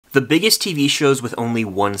The biggest TV shows with only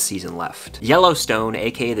one season left. Yellowstone,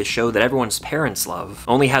 aka the show that everyone's parents love,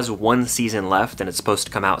 only has one season left and it's supposed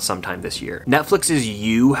to come out sometime this year. Netflix's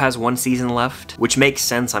You has one season left, which makes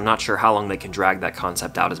sense. I'm not sure how long they can drag that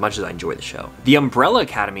concept out as much as I enjoy the show. The Umbrella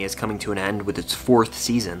Academy is coming to an end with its 4th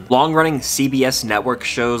season. Long-running CBS network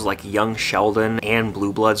shows like Young Sheldon and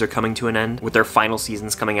Blue Bloods are coming to an end, with their final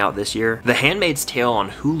seasons coming out this year. The Handmaid's Tale on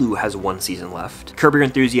Hulu has one season left. Curb Your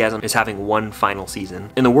Enthusiasm is having one final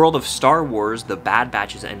season. In the world of Star Wars, The Bad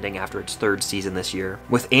Batch is ending after its 3rd season this year,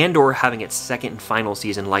 with Andor having its 2nd and final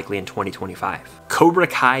season likely in 2025. Cobra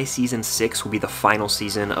Kai Season 6 will be the final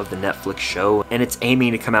season of the Netflix show, and it's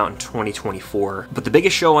aiming to come out in 2024. But the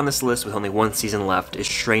biggest show on this list with only one season left is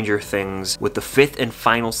Stranger Things, with the 5th and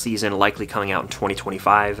final season likely coming out in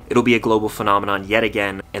 2025. It'll be a global phenomenon yet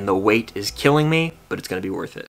again, and the wait is killing me, but it's going to be worth it.